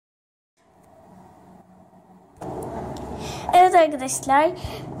Evet arkadaşlar,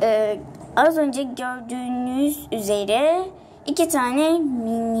 az önce gördüğünüz üzere 2 tane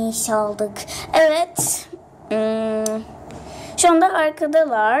miniş aldık. Evet, şu anda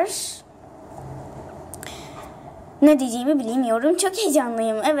arkadalar. Ne diyeceğimi bilmiyorum. Çok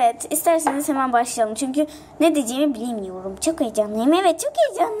heyecanlıyım. Evet, isterseniz hemen başlayalım. Çünkü ne diyeceğimi bilmiyorum. Çok heyecanlıyım. Evet, çok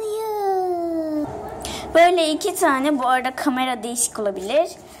heyecanlıyım. Böyle 2 tane, bu arada kamera değişik olabilir.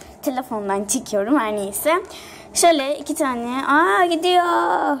 Telefondan çekiyorum, her neyse. Şöyle 2 tane.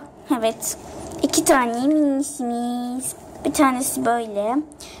 Gidiyor. Evet. 2 tane minişimiz. Bir tanesi böyle.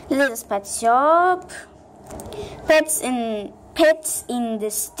 Little Pet Shop. Pets in the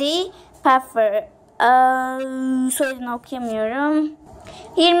City. Puffer. Soyadını okuyamıyorum.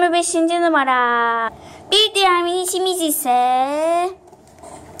 25. numara. Bir diğer minişimiz ise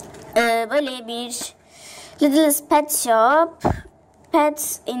böyle bir Little Pet Shop.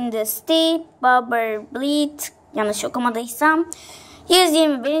 Pets in the City. Bobber Bleed. Yanlış okumadıysam.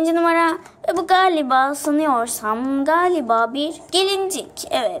 121. numara. Ve bu galiba, sanıyorsam galiba bir gelincik.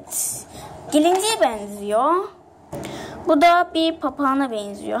 Evet. Gelinciğe benziyor. Bu da bir papağana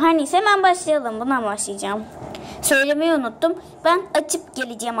benziyor. Her neyse, hemen başlayalım. Buna başlayacağım. Söylemeyi unuttum. Ben açıp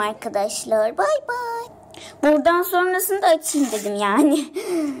geleceğim arkadaşlar. Bay bay. Buradan sonrasını da açayım dedim yani.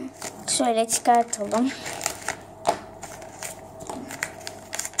 Şöyle çıkartalım.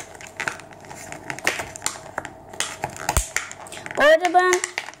 Bu arada ben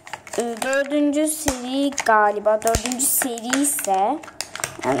 4. seri galiba. 4. seri ise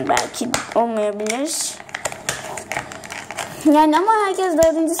yani belki olmayabilir. Yani ama herkes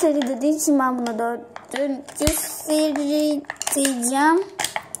 4. seri dediği için ben buna 4. seri diyeceğim.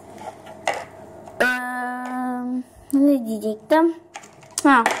 Ne diyecektim?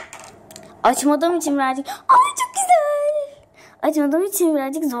 Açmadığım için birazcık... çok güzel. Açmadığım için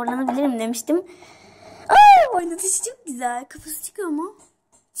birazcık zorlanabilirim demiştim. Oynatışı çok güzel. Kafası çıkıyor mu?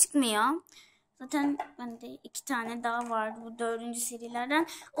 Çıkmıyor. Zaten bende 2 tane daha vardı bu 4. serilerden.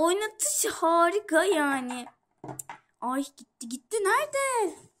 Oynatışı harika yani. Ay gitti.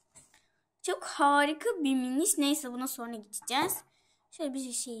 Nerede? Çok harika bir miniş. Neyse, buna sonra gideceğiz. Şöyle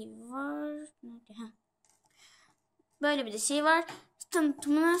bir şey var. Nerede? Böyle bir de şey var.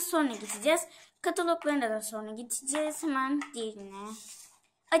 Tanıtımına sonra gideceğiz. Kataloglarına da sonra gideceğiz. Hemen diğerine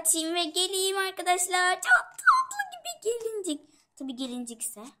açayım ve geleyim arkadaşlar. Çok tatlı gibi gelincik. Tabii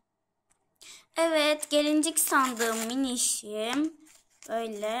gelincikse. Evet, gelincik sandığım minişim.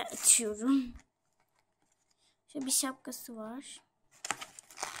 Böyle açıyorum. Şöyle bir şapkası var.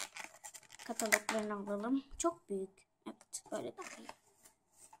 Kataloglarını alalım. Çok büyük. Evet, böyle daha iyi.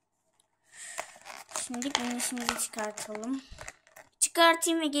 Şimdi minişimizi çıkartalım.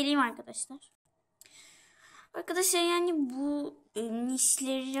 Çıkartayım ve geleyim arkadaşlar. Arkadaşlar yani bu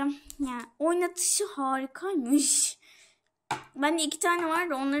minişlerim yani oynatışı harikaymış. Bende 2 tane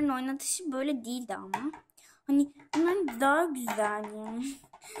vardı. Onların oynatışı böyle değildi ama. Hani bunların daha güzel yani.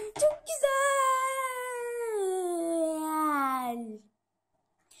 Çok güzel.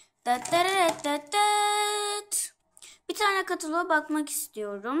 Bir tane kataloğa bakmak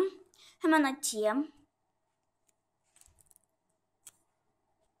istiyorum. Hemen açayım.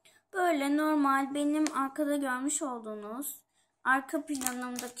 Böyle normal benim arkada görmüş olduğunuz arka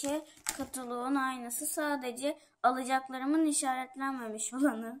planımdaki kataloğun aynısı. Sadece alacaklarımın işaretlenmemiş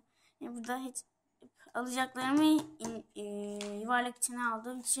olanı. Yani burada hiç alacaklarımı yuvarlak içine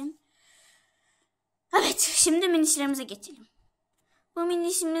aldığım için. Evet, şimdi minişlerimize geçelim. Bu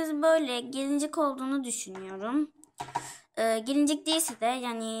minişimiz böyle gelincik olduğunu düşünüyorum. Gelincik değilse de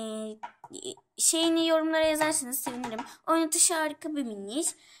yani şeyini yorumlara yazarsanız sevinirim. Oynatışı harika bir miniş.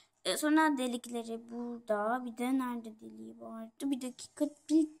 Sonra delikleri burada. Bir de nerede deliği vardı? Bir dakika,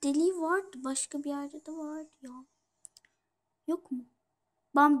 bir deliği vardı. Başka bir yerde de vardı ya. Yok mu?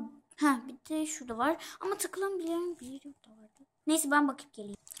 Bir de şurada var. Ama takılan bir yeri yok da vardı. Neyse, ben bakıp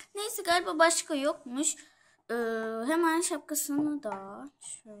geleyim. Neyse, galiba başka yokmuş. Hemen şapkasını da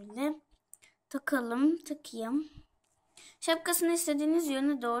şöyle takayım. Şapkasını istediğiniz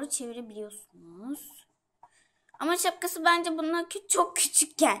yöne doğru çevirebiliyorsunuz. Ama şapkası bence buna çok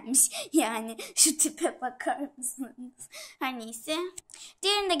küçük gelmiş. Yani şu tipe bakar mısınız? Her neyse.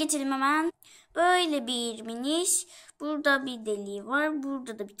 Diğerine de geçelim hemen. Böyle bir miniş. Burada bir deliği var.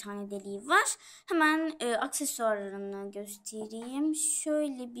 Burada da bir tane deliği var. Hemen aksesuarlarını göstereyim.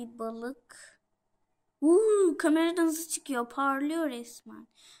 Şöyle bir balık. Kameradan hızlı çıkıyor. Parlıyor resmen.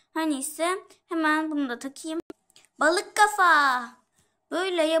 Her neyse. Hemen bunu da takayım. Balık kafa.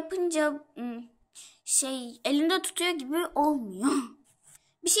 Böyle yapınca elinde tutuyor gibi olmuyor.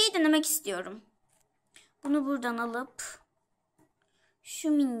 Bir şey denemek istiyorum. Bunu buradan alıp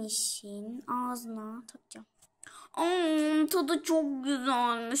şu minişin ağzına takacağım. tadı çok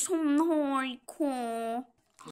güzelmiş. Harika.